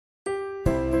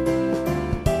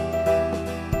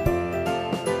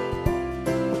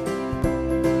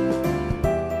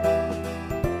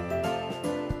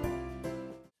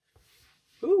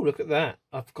Ooh, look at that.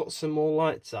 I've got some more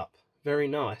lights up. Very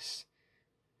nice.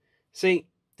 See,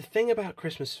 the thing about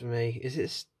Christmas for me is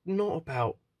it's not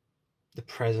about the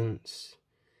presents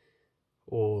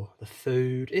or the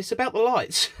food. It's about the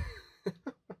lights.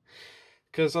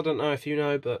 Because I don't know if you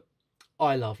know, but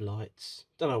I love lights.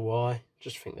 Don't know why.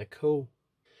 Just think they're cool.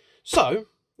 So,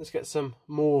 let's get some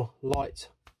more light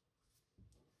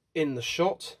in the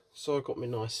shot. So I've got my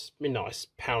nice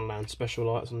Poundland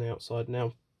special lights on the outside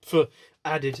now for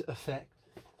added effect.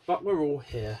 But we're all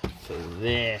here for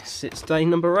this. It's day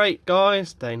number 8,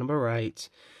 guys. Day number 8.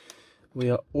 We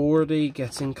are already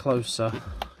getting closer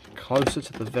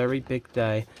to the very big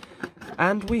day.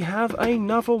 And we have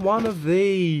another one of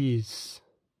these.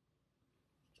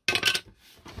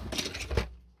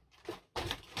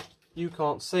 You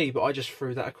can't see, but I just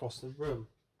threw that across the room.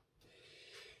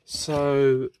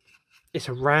 So, it's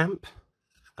a ramp.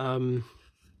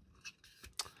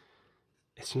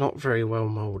 It's not very well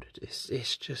moulded.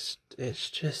 It's just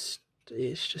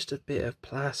a bit of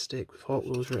plastic with Hot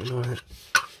Wheels written on it.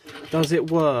 Does it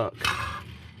work?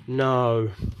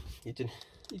 No. You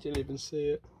didn't even see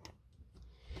it.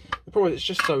 The problem is it's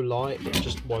just so light, it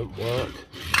just won't work.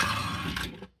 I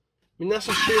mean, that's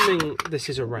assuming this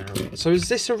is a ramp. So is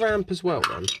this a ramp as well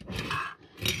then?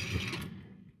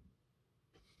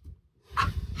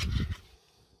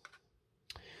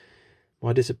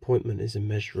 My disappointment is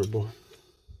immeasurable.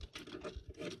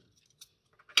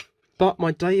 But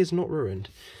my day is not ruined,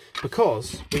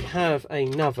 because we have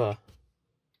another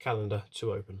calendar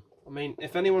to open. I mean,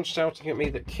 if anyone's shouting at me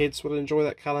that kids will enjoy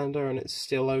that calendar and it's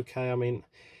still okay, I mean,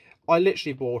 I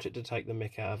literally bought it to take the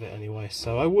mick out of it anyway,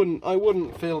 so I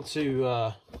wouldn't feel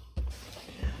too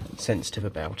sensitive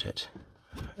about it.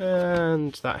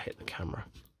 And that hit the camera.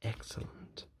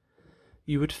 Excellent.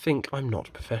 You would think I'm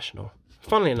not professional.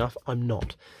 Funnily enough, I'm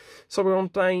not. So we're on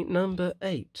day number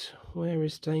 8. Where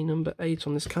is day number 8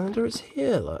 on this calendar? It's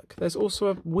here, look. There's also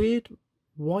a weird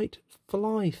white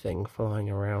fly thing flying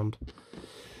around.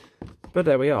 But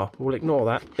there we are. We'll ignore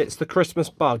that. It's the Christmas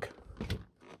bug.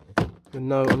 And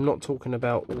no, I'm not talking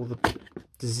about all the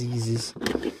diseases.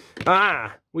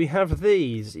 Ah! We have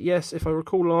these. Yes, if I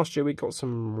recall last year we got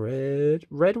some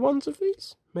red ones of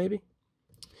these, maybe?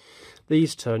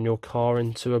 These turn your car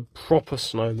into a proper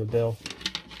snowmobile.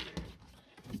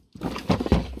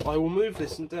 I will move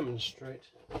this and demonstrate.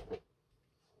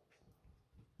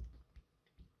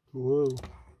 Whoa.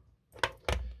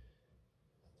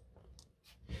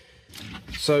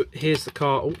 So here's the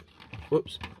car. Oh,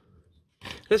 whoops.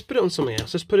 Let's put it on something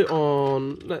else. Let's put it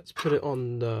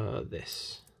on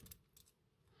this.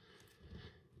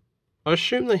 I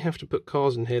assume they have to put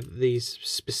cars in here that these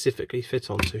specifically fit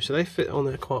onto, so they fit on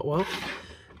there quite well.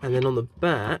 And then on the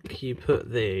back you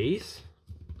put these.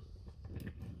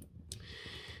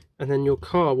 And then your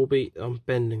car will be... I'm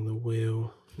bending the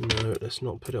wheel. No, let's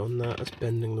not put it on that. That's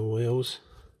bending the wheels.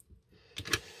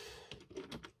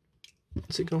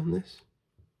 Has it gone on this?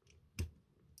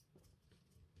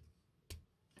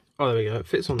 Oh, there we go. It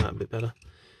fits on that a bit better.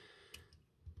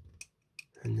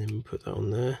 And then we put that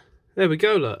on there. There we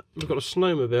go, look. We've got a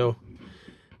snowmobile.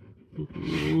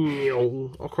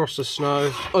 Across the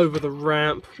snow, over the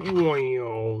ramp.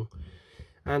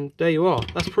 And there you are.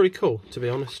 That's pretty cool, to be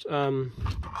honest. I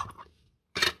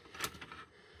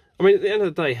mean, at the end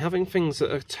of the day, having things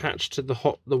that are attached to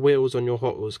the wheels on your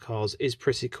Hot Wheels cars is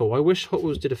pretty cool. I wish Hot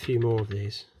Wheels did a few more of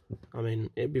these. I mean,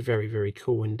 it'd be very, very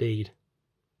cool indeed.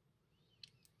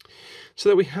 So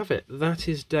there we have it. That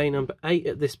is day number 8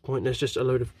 at this point. There's just a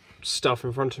load of stuff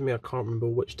in front of me. I can't remember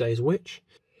which day is which.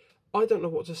 I don't know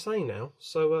what to say now.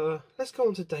 So let's go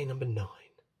on to day number 9.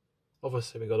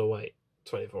 Obviously, we've got to wait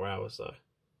 24 hours, though.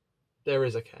 There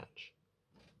is a catch.